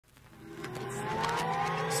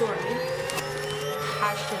sorry,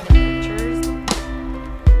 passionate pictures.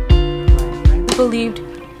 I believed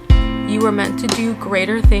you were meant to do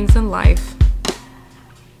greater things in life.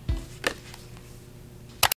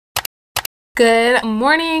 Good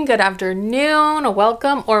morning, good afternoon,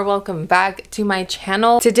 welcome back to my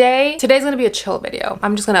channel. Today's gonna be a chill video.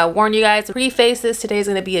 I'm just gonna warn you guys, preface this, today's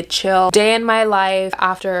gonna be a chill day in my life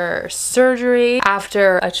after surgery,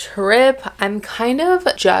 after a trip. I'm kind of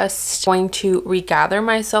just going to regather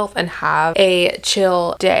myself and have a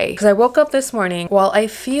chill day. Because I woke up this morning, while I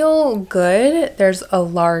feel good, there's a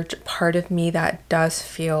large part of me that does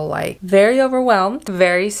feel like very overwhelmed,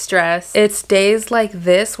 very stressed. It's days like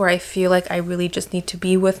this where I feel like I really just need to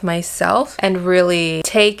be with myself and really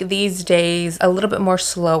take these days a little bit more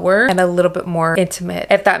slower and a little bit more intimate,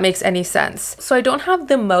 if that makes any sense. So I don't have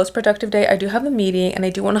the most productive day. I do have a meeting and I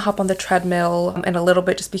do want to hop on the treadmill in a little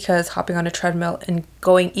bit, just because hopping on a treadmill and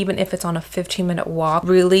going, even if it's on a 15-minute walk,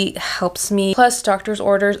 really helps me. Plus doctor's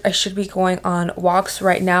orders, I should be going on walks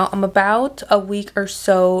right now. I'm about a week or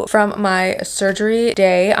so from my surgery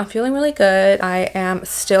day. I'm feeling really good. I am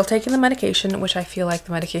still taking the medication, which I feel like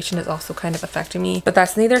the medication is also kind of affecting me, but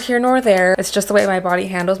that's neither here nor there. It's just the way my body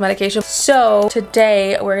handles medication. So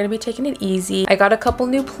today we're gonna be taking it easy. I got a couple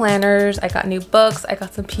new planners, I got new books, I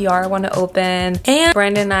got some PR I want to open, and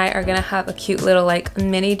Brandon and I are gonna have a cute little like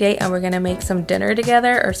mini date, and we're gonna make some dinner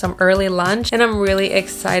together or some early lunch. And I'm really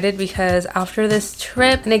excited because after this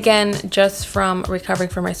trip, and again just from recovering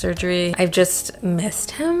from my surgery, I've just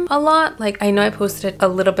missed him a lot. Like, I know I posted a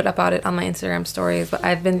little bit about it on my Instagram stories, but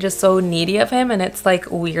I've been just so needy of him, and it's like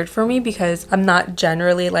weird for me because I'm not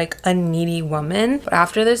generally like a needy woman, but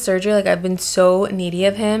after this surgery, like, I've been so needy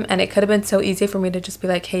of him, and it could have been so easy for me to just be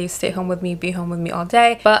like, hey, stay home with me, be home with me all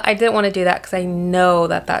day, but I didn't want to do that because I know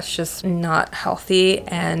that that's just not healthy.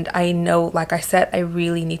 And I know, like I said, I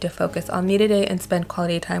really need to focus on me today and spend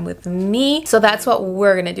quality time with me. So that's what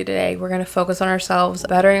we're gonna do today. We're gonna focus on ourselves,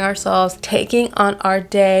 bettering ourselves, taking on our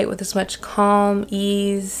day with as much calm,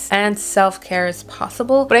 ease, and self-care as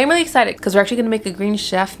possible. But I'm really excited because we're actually gonna make a green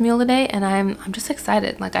chef meal today, and I'm just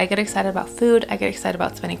excited. Like, I get excited about food, I get excited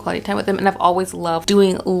about spending quality time with him, and I've always loved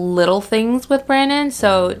doing little things with Brandon.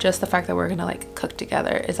 So just the fact that we're gonna like cook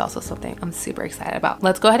together is also something I'm super excited about.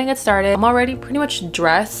 Let's go ahead and get started. I'm already pretty much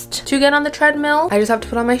dressed to get on the treadmill. I just have to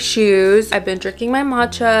put on my shoes. I've been drinking my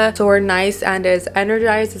matcha, so we're nice and as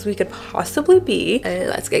energized as we could possibly be.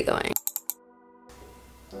 Let's get going.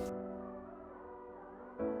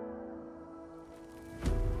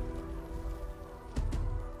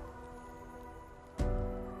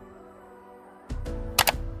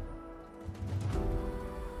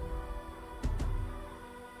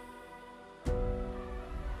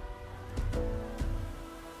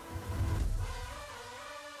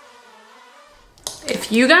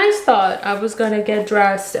 If you guys thought I was gonna get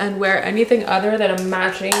dressed and wear anything other than a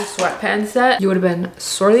matching sweatpants set, you would have been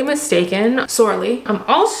sorely mistaken. Sorely. I'm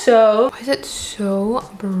also, why is it so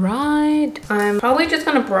bright? I'm probably just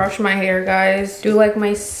gonna brush my hair, guys. Do like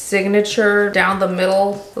my signature down the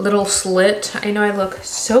middle little slit. I know I look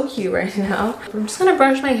so cute right now. I'm just gonna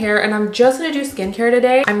brush my hair, and I'm just gonna do skincare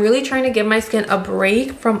today. I'm really trying to give my skin a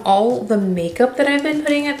break from all the makeup that I've been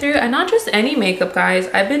putting it through, and not just any makeup, guys.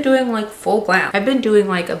 I've been doing like full glam. I've been doing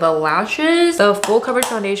like the lashes, the full coverage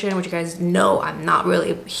foundation, which you guys know I'm not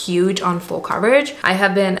really huge on full coverage. I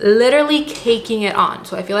have been literally caking it on,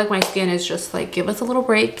 so I feel like my skin is just like, give us a little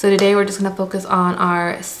break. So today we're just gonna focus on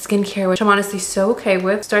our skincare, which I'm honestly so okay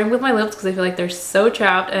with. Starting with my lips because I feel like they're so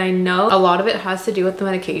chapped, and I know a lot of it has to do with the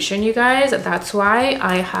medication, you guys. That's why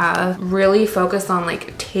I have really focused on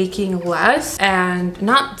like taking less and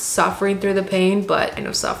not suffering through the pain, but I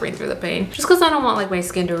know suffering through the pain, just because I don't want like my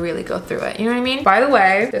skin to really go through it, you know what I mean? By the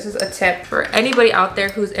way, this is a tip for anybody out there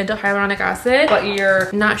who's into hyaluronic acid but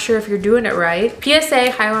you're not sure if you're doing it right. PSA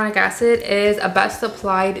hyaluronic acid is best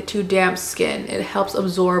applied to damp skin. It helps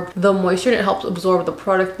absorb the moisture, and it helps absorb the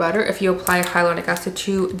product better if you apply hyaluronic acid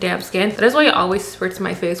to damp skin. That is why I always spritz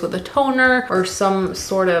my face with a toner or some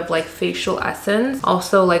sort of like facial essence.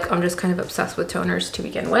 Also, like, I'm just kind of obsessed with toners to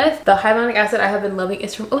begin with. The hyaluronic acid I have been loving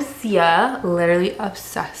is from Osea. Literally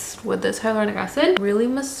obsessed with this hyaluronic acid. Really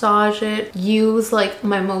massage it. Use like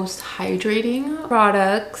my most hydrating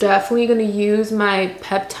products. Definitely gonna use my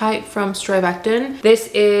peptide from Strivectin. This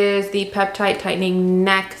is the peptide tightening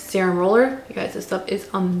neck serum roller. You guys, this stuff is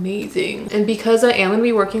amazing. And because I am gonna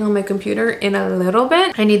be working on my computer in a little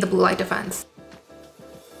bit, I need the blue light defense.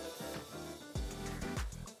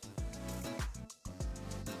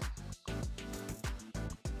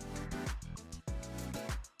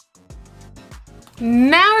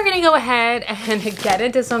 Now we're gonna go ahead and get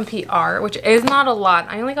into some PR, which is not a lot.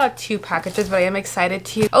 I only got 2 packages, but I am excited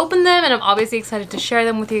to open them, and I'm obviously excited to share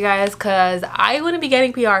them with you guys because I wouldn't be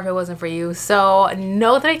getting PR if it wasn't for you. So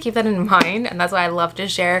know that I keep that in mind, and that's why I love to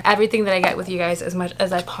share everything that I get with you guys as much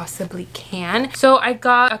as I possibly can. So I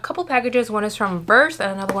got a couple packages. One is from Verse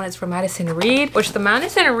and another one is from Madison Reed, which the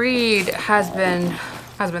Madison Reed has been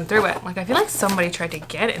through it. Like, I feel like somebody tried to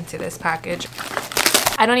get into this package.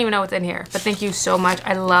 I don't even know what's in here, but thank you so much.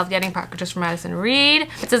 I love getting packages from Madison Reed.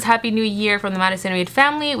 It says Happy New Year from the Madison Reed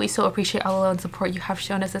family. We so appreciate all the love and support you have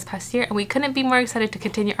shown us this past year, and we couldn't be more excited to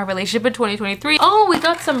continue our relationship in 2023. Oh, we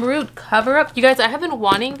got some Root cover up. You guys, I have been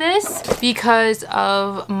wanting this because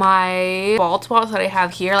of my bald spots that I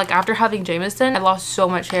have here. Like, after having Jameson, I lost so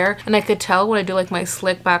much hair, and I could tell when I do like my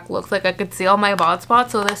slick back looks, like I could see all my bald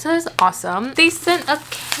spots. So this is awesome. They sent a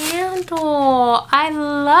candle. I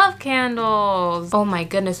love candles. Oh my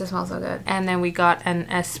goodness, it smells so good. And then we got an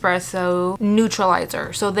espresso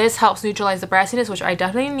neutralizer. So this helps neutralize the brassiness, which I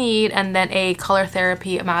definitely need. And then a color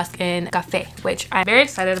therapy mask in cafe, which I'm very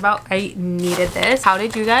excited about. I needed this. How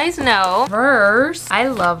did you guys know? Verse. I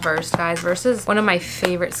love Verse, guys. Verse is one of my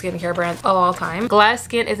favorite skincare brands of all time. Glass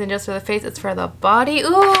skin isn't just for the face, it's for the body.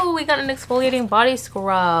 Ooh, we got an exfoliating body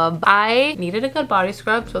scrub. I needed a good body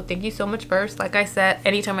scrub, so thank you so much, Verse. Like I said,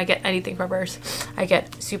 anytime I get anything from Verse, I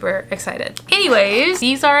get super excited. Anyways,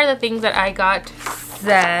 these are the things that I got.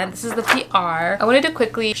 Then this is the PR. I wanted to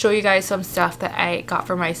quickly show you guys some stuff that I got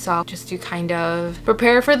for myself just to kind of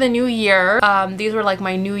prepare for the new year. These were like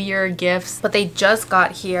my new year gifts, but they just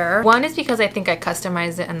got here. One is because I think I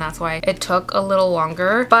customized it and that's why it took a little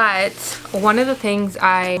longer. But one of the things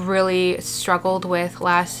I really struggled with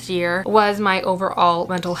last year was my overall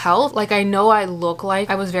mental health. Like, I know I look like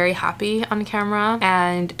I was very happy on camera,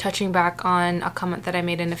 and touching back on a comment that I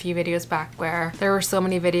made in a few videos back where there were so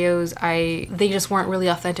many videos they just weren't really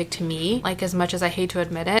authentic to me, like, as much as I hate to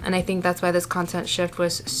admit it. And I think that's why this content shift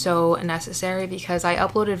was so necessary, because I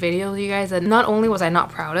uploaded videos, you guys, that not only was I not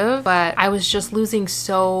proud of, but I was just losing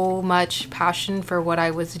so much passion for what I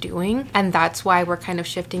was doing. And that's why we're kind of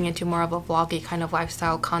shifting into more of a vloggy kind of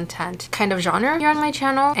lifestyle content kind of genre here on my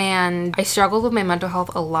channel. And I struggled with my mental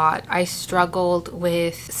health a lot. I struggled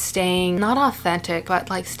with staying not authentic, but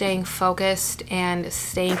like staying focused and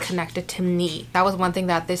staying connected to me. That was one thing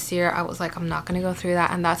that this year I was like, I'm not gonna go through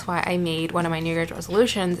that. And that's why I made one of my New Year's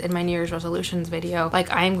resolutions. In my New Year's resolutions video,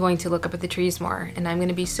 like, I'm going to look up at the trees more, and I'm going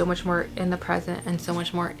to be so much more in the present and so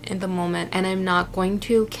much more in the moment, and I'm not going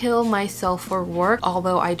to kill myself for work.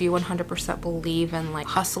 Although I do 100% believe in like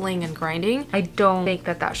hustling and grinding, I don't think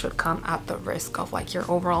that that should come at the risk of like your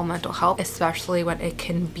overall mental health, especially when it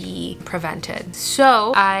can be prevented.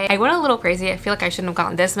 So I went a little crazy. I feel like I shouldn't have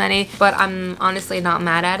gotten this many, but I'm honestly not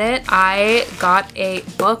mad at it. I got a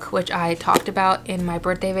book, which I talked about in my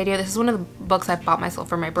birthday video. This is one of the books I bought myself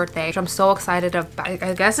for my birthday, which I'm so excited about.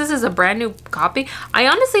 I guess this is a brand new copy. I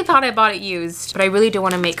honestly thought I bought it used, but I really do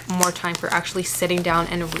want to make more time for actually sitting down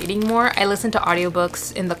and reading more. I listen to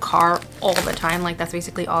audiobooks in the car all the time. Like, that's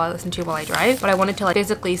basically all I listen to while I drive, but I wanted to like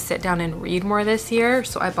physically sit down and read more this year.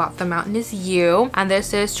 So I bought The Mountain Is You, and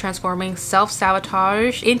this is Transforming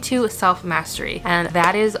Self-Sabotage into Self-Mastery. And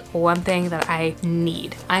that is one thing that I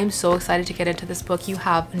need. I'm so excited to get into this book. You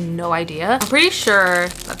have no idea. I'm pretty sure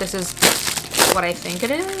that this is what I think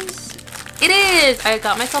it is. It is! I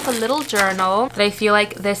got myself a little journal that I feel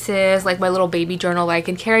like this is like my little baby journal that I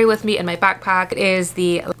can carry with me in my backpack. It is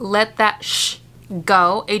the Let That Shh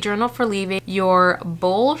Go, a journal for leaving your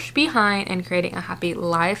bullsh behind and creating a happy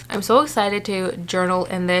life. I'm so excited to journal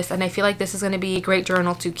in this, and I feel like this is going to be a great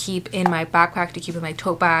journal to keep in my backpack, to keep in my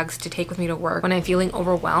tote bags, to take with me to work when I'm feeling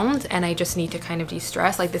overwhelmed and I just need to kind of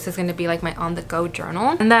de-stress. Like, this is going to be like my on-the-go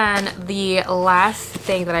journal. And then the last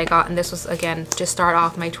thing that I got, and this was again to start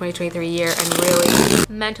off my 2023 year and really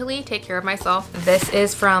mentally take care of myself. This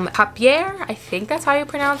is from Papier. I think that's how you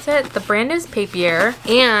pronounce it. The brand is Papier,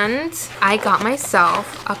 and I got myself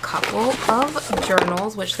a couple of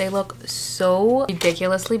journals, which they look so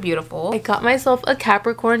ridiculously beautiful. I got myself a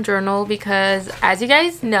Capricorn journal because, as you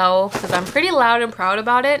guys know, because I'm pretty loud and proud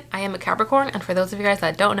about it, I am a Capricorn. And for those of you guys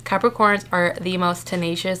that don't know, Capricorns are the most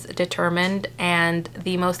tenacious, determined, and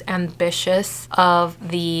the most ambitious of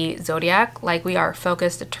the zodiac. Like, we are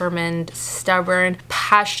focused, determined, stubborn, passionate,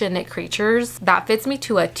 passionate creatures. That fits me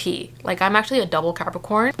to a T. Like, I'm actually a double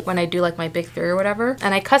Capricorn when I do like my big three or whatever,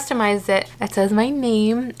 and I customized it. It says my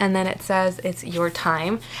name and then it says it's your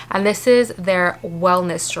time, and this is their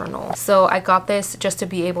wellness journal. So I got this just to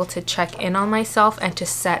be able to check in on myself and to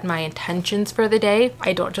set my intentions for the day.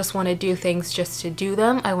 I don't just want to do things just to do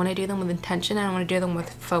them. I want to do them with intention, and I want to do them with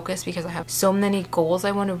focus because I have so many goals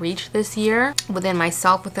I want to reach this year within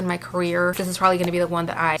myself, within my career. This is probably going to be the one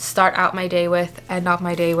that I start out my day with, end off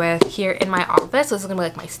my day with here in my office. So this is gonna be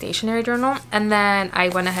like my stationary journal. And then I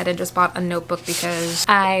went ahead and just bought a notebook because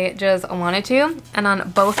I just wanted to. And on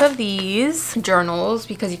both of these journals,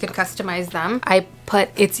 because you can customize them, I put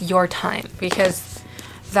it's your time, because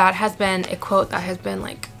that has been a quote that has been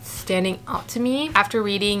like standing out to me after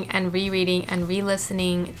reading and rereading and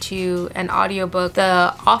re-listening to an audiobook.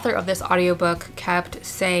 The author of this audiobook kept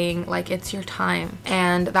saying like, it's your time,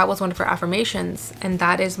 and that was one of her affirmations, and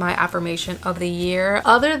that is my affirmation of the year.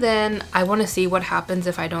 Other than I want to see what happens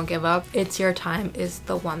if I don't give up, it's your time is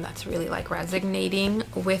the one that's really like resonating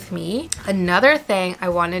with me. Another thing I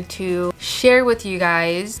wanted to share with you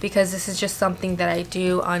guys, because this is just something that I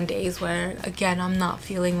do on days where, again, I'm not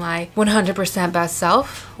feeling like 100% best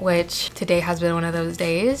self, which today has been one of those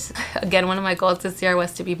days. Again, one of my goals this year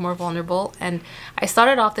was to be more vulnerable, and I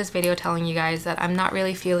started off this video telling you guys that I'm not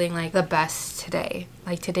really feeling like the best today.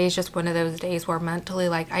 Like, today's just one of those days where mentally,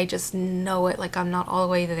 like, I just know it, like I'm not all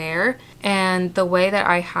the way there. And the way that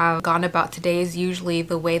I have gone about today is usually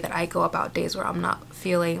the way that I go about days where I'm not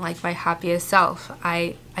feeling like my happiest self.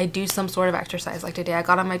 I do some sort of exercise. Like today I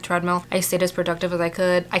got on my treadmill, I stayed as productive as I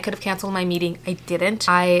could have canceled my meeting, I didn't.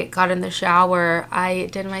 I got in the shower, I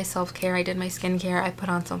did my self-care, I did my skincare, I put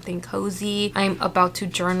on something cozy. I'm about to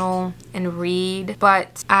journal and read.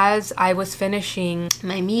 But as I was finishing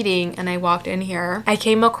my meeting and I walked in here, I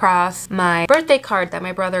came across my birthday card that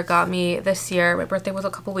my brother got me this year. My birthday was a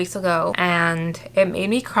couple weeks ago and it made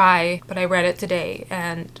me cry, but I read it today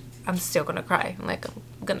and I'm still gonna cry. Like, I'm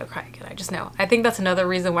gonna cry again. I just know. I think that's another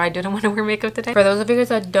reason why I didn't want to wear makeup today. For those of you guys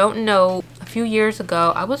that don't know, a few years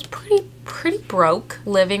ago, I was pretty broke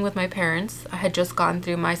living with my parents. I had just gone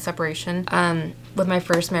through my separation with my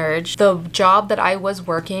first marriage. The job that I was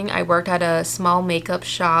working, I worked at a small makeup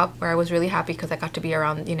shop where I was really happy because I got to be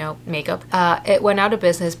around, you know, makeup. It went out of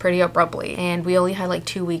business pretty abruptly, and we only had like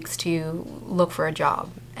 2 weeks to look for a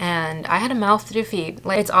job. And I had a mouth to feed.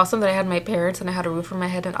 Like, it's awesome that I had my parents and I had a roof over my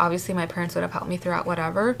head, and obviously my parents would have helped me throughout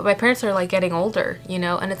whatever. But my parents are like getting older, you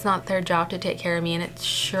know, and it's not their job to take care of me, and it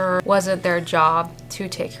sure wasn't their job to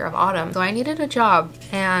take care of Autumn. So I needed a job,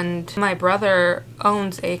 and my brother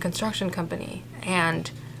owns a construction company and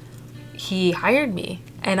he hired me.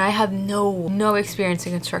 And I had no experience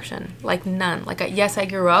in construction, like none. Like, yes, I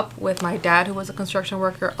grew up with my dad who was a construction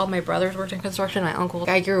worker. All my brothers worked in construction, my uncle.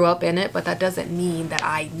 I grew up in it, but that doesn't mean that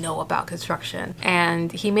I know about construction.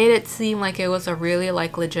 And he made it seem like it was a really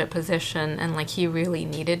like legit position and like he really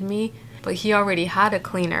needed me, but he already had a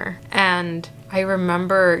cleaner. And I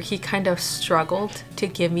remember he kind of struggled to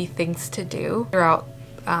give me things to do throughout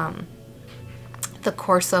the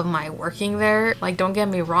course of my working there. Like, don't get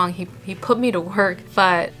me wrong, he put me to work,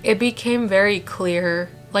 but it became very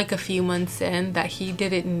clear like a few months in that he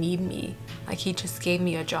didn't need me. Like, he just gave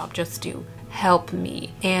me a job just to help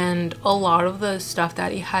me. And a lot of the stuff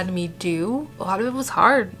that he had me do, a lot of it was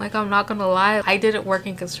hard. Like, I'm not gonna lie, I didn't work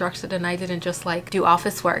in construction and I didn't just like do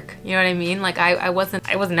office work, you know what I mean? Like, I was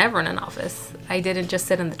never in an office. I didn't just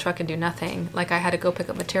sit in the truck and do nothing. Like, I had to go pick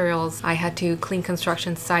up materials, I had to clean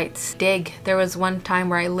construction sites, dig. There was one time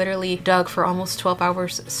where I literally dug for almost 12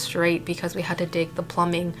 hours straight because we had to dig the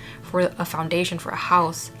plumbing for a foundation for a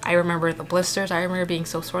house. I remember the blisters, I remember being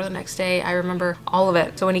so sore the next day, I remember all of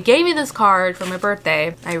it. So when he gave me this card for my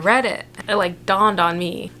birthday, I read it. It like dawned on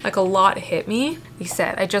me, like a lot hit me. He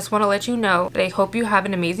said, I just want to let you know that I hope you have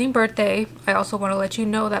an amazing birthday. I also want to let you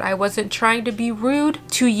know that I wasn't trying to be rude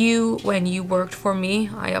to you when you worked for me.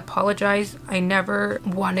 I apologize. I never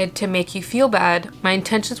wanted to make you feel bad. My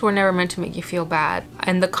intentions were never meant to make you feel bad.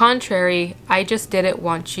 And the contrary, I just didn't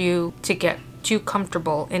want you to get too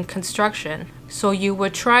comfortable in construction, so you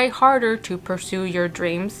would try harder to pursue your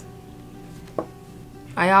dreams.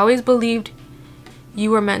 I always believed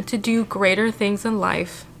you were meant to do greater things in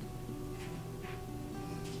life.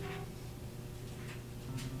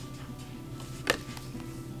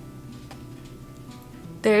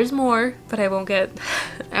 There's more, but I won't get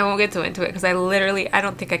too into it because I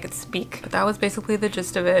don't think I could speak. But that was basically the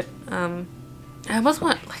gist of it. I almost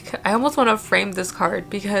want to frame this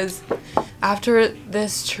card because after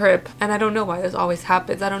this trip, and I don't know why this always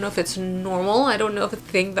happens. I don't know if it's normal. I don't know if it's a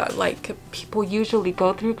thing that like people usually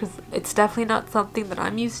go through, because it's definitely not something that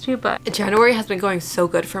I'm used to. But January has been going so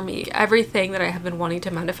good for me. Everything that I have been wanting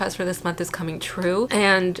to manifest for this month is coming true,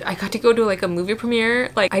 and I got to go to like a movie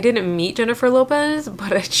premiere. Like, I didn't meet Jennifer Lopez,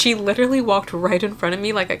 but she literally walked right in front of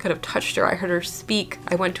me. Like, I could have touched her. I heard her speak.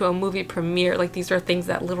 I went to a movie premiere. Like, these are things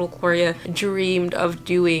that little Gloria dreamed of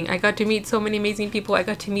doing. I got to meet so many amazing people. I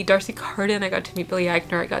got to meet Darcy Carden. I got to meet Billy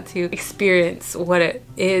Eichner. I got to experience what it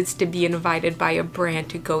is to be invited by a brand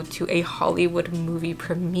to go to a Hollywood movie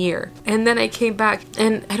premiere. And then I came back,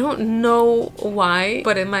 and I don't know why,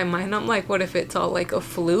 but in my mind I'm like, what if it's all like a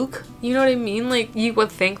fluke? You know what I mean? Like, you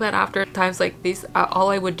would think that after times like these, all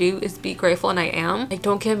I would do is be grateful, and I am. Like,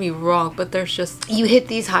 don't get me wrong, but there's just, you hit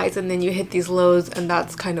these highs and then you hit these lows, and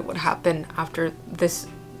that's kind of what happened after this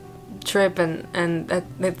trip, and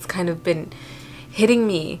that's kind of been hitting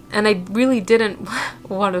me. And I really didn't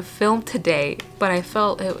want to film today, but I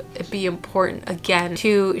felt it'd be important again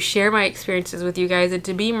to share my experiences with you guys and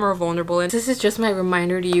to be more vulnerable. And this is just my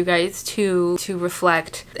reminder to you guys to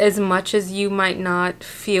reflect. As much as you might not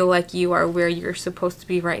feel like you are where you're supposed to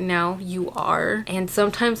be right now, you are. And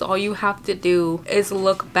sometimes all you have to do is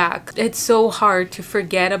look back. It's so hard to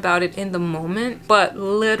forget about it in the moment, but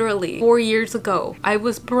literally 4 years ago, I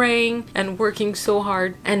was praying and working so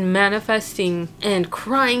hard and manifesting and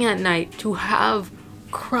crying at night to have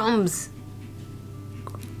crumbs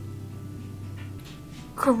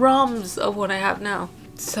of what I have now.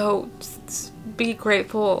 So just be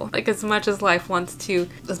grateful. Like, as much as life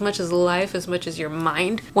as much as your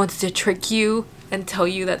mind wants to trick you and tell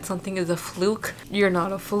you that something is a fluke, you're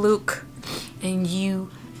not a fluke, and you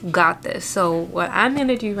got this. So what I'm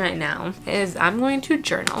gonna do right now is I'm going to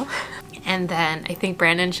journal. And then I think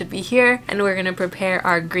Brandon should be here, and we're gonna prepare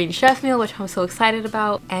our green chef meal, which I'm so excited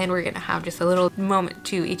about, and we're gonna have just a little moment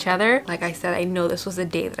to each other. Like I said, I know this was a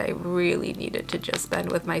day that I really needed to just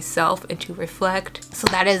spend with myself and to reflect. So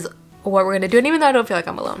that is what we're gonna do. And even though I don't feel like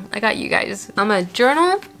I'm alone, I got you guys. I'm gonna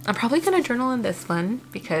journal. I'm probably gonna journal in this one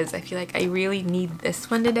because I feel like I really need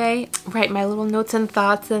this one today. Write my little notes and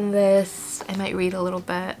thoughts in this. I might read a little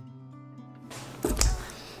bit.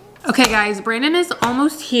 Okay guys, Brandon is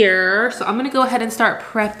almost here, so I'm gonna go ahead and start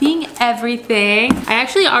prepping everything. I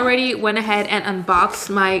actually already went ahead and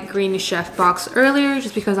unboxed my green chef box earlier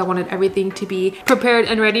just because I wanted everything to be prepared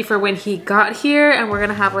and ready for when he got here, and we're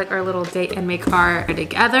gonna have like our little date and make our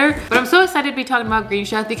together. But I'm so excited to be talking about green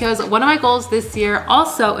chef because one of my goals this year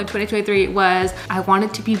also in 2023 was I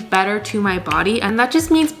wanted to be better to my body, and that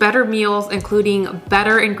just means better meals, including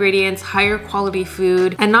better ingredients, higher quality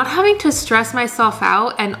food, and not having to stress myself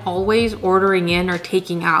out and always ordering in or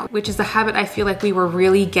taking out, which is a habit I feel like we were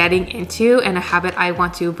really getting into and a habit I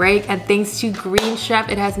want to break. And thanks to Green Chef,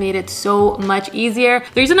 it has made it so much easier.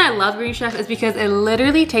 The reason I love Green Chef is because it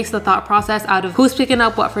literally takes the thought process out of who's picking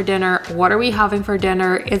up what for dinner, what are we having for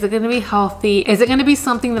dinner, is it gonna be healthy, is it gonna be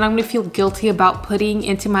something that I'm gonna feel guilty about putting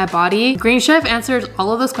into my body. Green Chef answers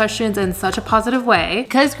all of those questions in such a positive way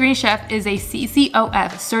because Green Chef is a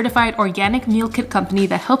CCOF certified organic meal kit company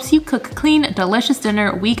that helps you cook clean, delicious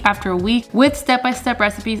dinner week after week with step-by-step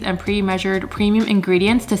recipes and pre-measured premium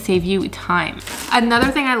ingredients to save you time. Another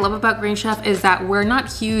thing I love about Green Chef is that we're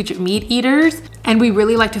not huge meat eaters, and we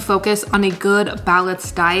really like to focus on a good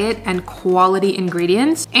balanced diet and quality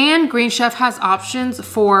ingredients. And Green Chef has options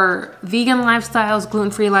for vegan lifestyles,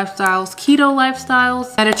 gluten-free lifestyles, keto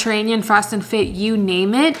lifestyles, Mediterranean, fast and fit, you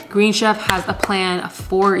name it. Green Chef has a plan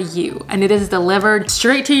for you, and it is delivered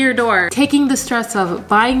straight to your door. Taking the stress of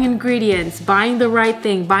buying ingredients, buying the right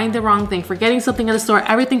thing, buying the wrong thing, forgetting something at the store,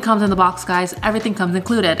 everything comes in the box, guys. Everything comes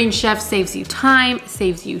included. Green Chef saves you time,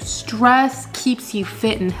 saves you stress, keeps you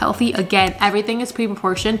fit and healthy. Again, everything is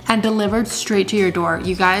pre-proportioned and delivered straight to your door.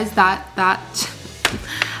 You guys, that's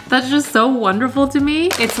just so wonderful to me.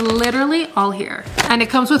 It's literally all here. And it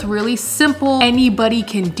comes with really simple, anybody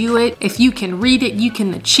can do it. If you can read it, you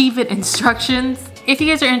can achieve it instructions. If you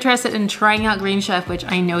guys are interested in trying out Green Chef, which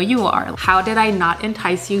I know you are, how did I not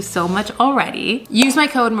entice you so much already? Use my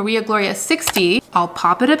code Mariaagloriaa60, I'll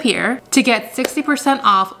pop it up here, to get 60%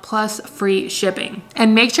 off plus free shipping.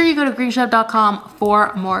 And make sure you go to greenchef.com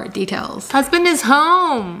for more details. Husband is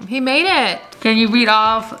home, he made it. Can you read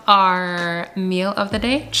off our meal of the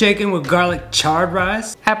day? Chicken with garlic charred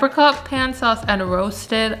rice, Apricot pan sauce and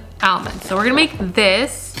roasted almonds. So we're gonna make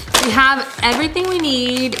this. We have everything we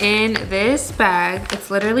need in this bag.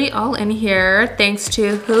 It's literally all in here, thanks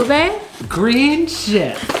to who, babe? Green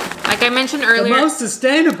Chef. Like I mentioned earlier, The most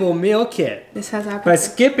sustainable meal kit. this has By apricot.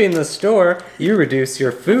 skipping the store, you reduce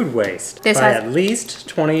your food waste This by has- at least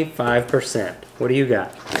 25%. What do you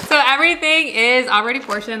got? So Everything is already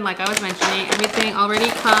portioned, like I was mentioning. Everything already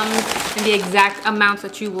comes in the exact amounts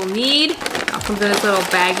that you will need. Now it comes in this little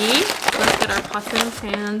baggie. Let's get our pots and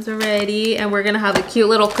pans ready, and we're gonna have a cute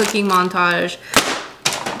little cooking montage,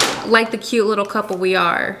 like the cute little couple we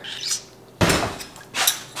are.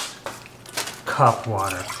 Cup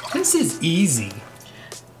water. This is easy.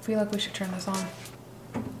 I feel like we should turn this on.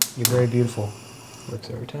 You're very beautiful. Works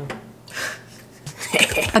every time.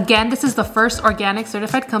 Again, this is the first organic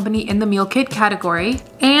certified company in the meal kit category,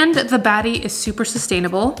 and the baddie is super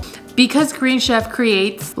sustainable because Green Chef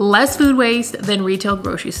creates less food waste than retail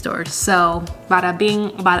grocery stores. So, bada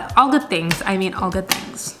bing, bada, all good things. I mean, all good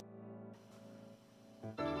things.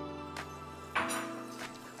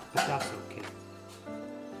 That's okay.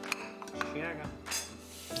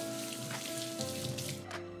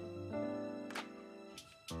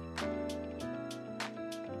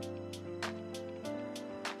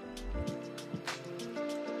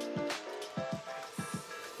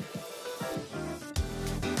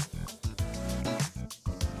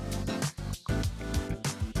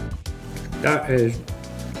 That is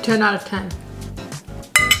 10 out of 10.